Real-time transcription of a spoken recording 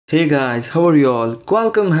Hey guys, how are you all?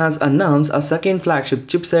 Qualcomm has announced a second flagship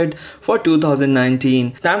chipset for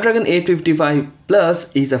 2019. Snapdragon 855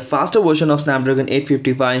 Plus is a faster version of Snapdragon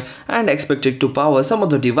 855 and expected to power some of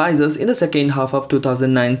the devices in the second half of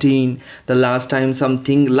 2019. The last time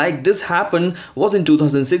something like this happened was in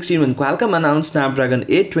 2016 when Qualcomm announced Snapdragon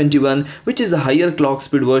 821, which is a higher clock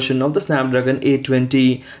speed version of the Snapdragon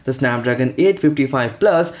 820. The Snapdragon 855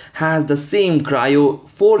 Plus has the same Cryo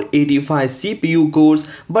 485 CPU cores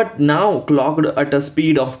but now clocked at a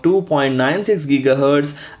speed of 2.96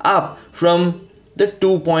 GHz, up from the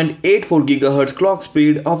 2.84 GHz clock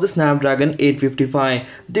speed of the Snapdragon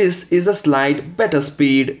 855. This is a slight better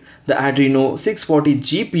speed. The Adreno 640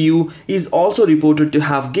 GPU is also reported to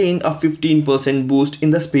have gained a 15% boost in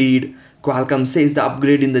the speed. Qualcomm says the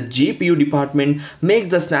upgrade in the GPU department makes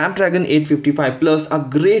the Snapdragon 855 Plus a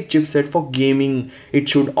great chipset for gaming. It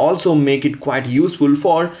should also make it quite useful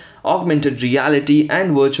for augmented reality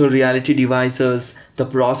and virtual reality devices. The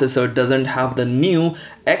processor doesn't have the new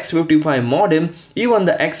X55 modem. Even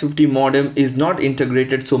the X50 modem is not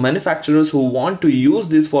integrated, so manufacturers who want to use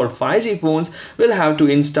this for 5G phones will have to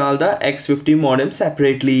install the X50 modem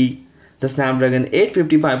separately. The Snapdragon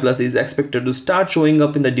 855 Plus is expected to start showing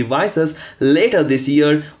up in the devices later this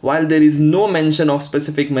year. While there is no mention of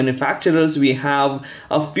specific manufacturers, we have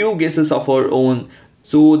a few guesses of our own.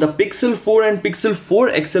 So the Pixel 4 and Pixel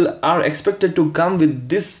 4 XL are expected to come with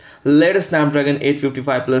this latest Snapdragon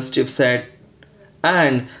 855 Plus chipset.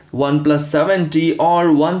 And OnePlus 70 or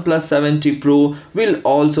OnePlus 70 Pro will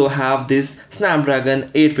also have this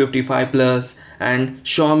Snapdragon 855 Plus. And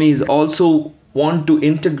Xiaomi is also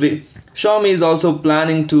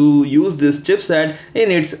planning to use this chipset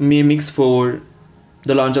in its Mi Mix 4.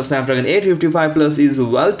 The launch of Snapdragon 855 Plus is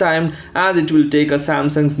well timed as it will take a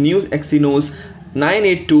Samsung's new Exynos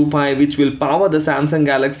 9825, which will power the Samsung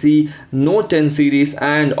Galaxy Note 10 series,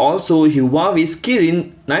 and also Huawei's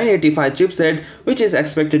Kirin 985 chipset, which is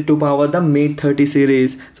expected to power the Mate 30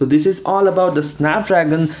 series. So this is all about the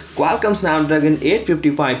Qualcomm Snapdragon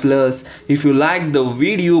 855 Plus. If you liked the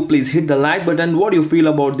video, please hit the like button. What do you feel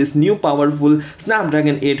about this new powerful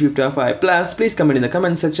Snapdragon 855 Plus? Please comment in the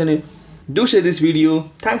comment section. Do share this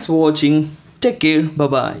video. Thanks for watching. Take care. Bye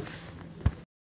bye.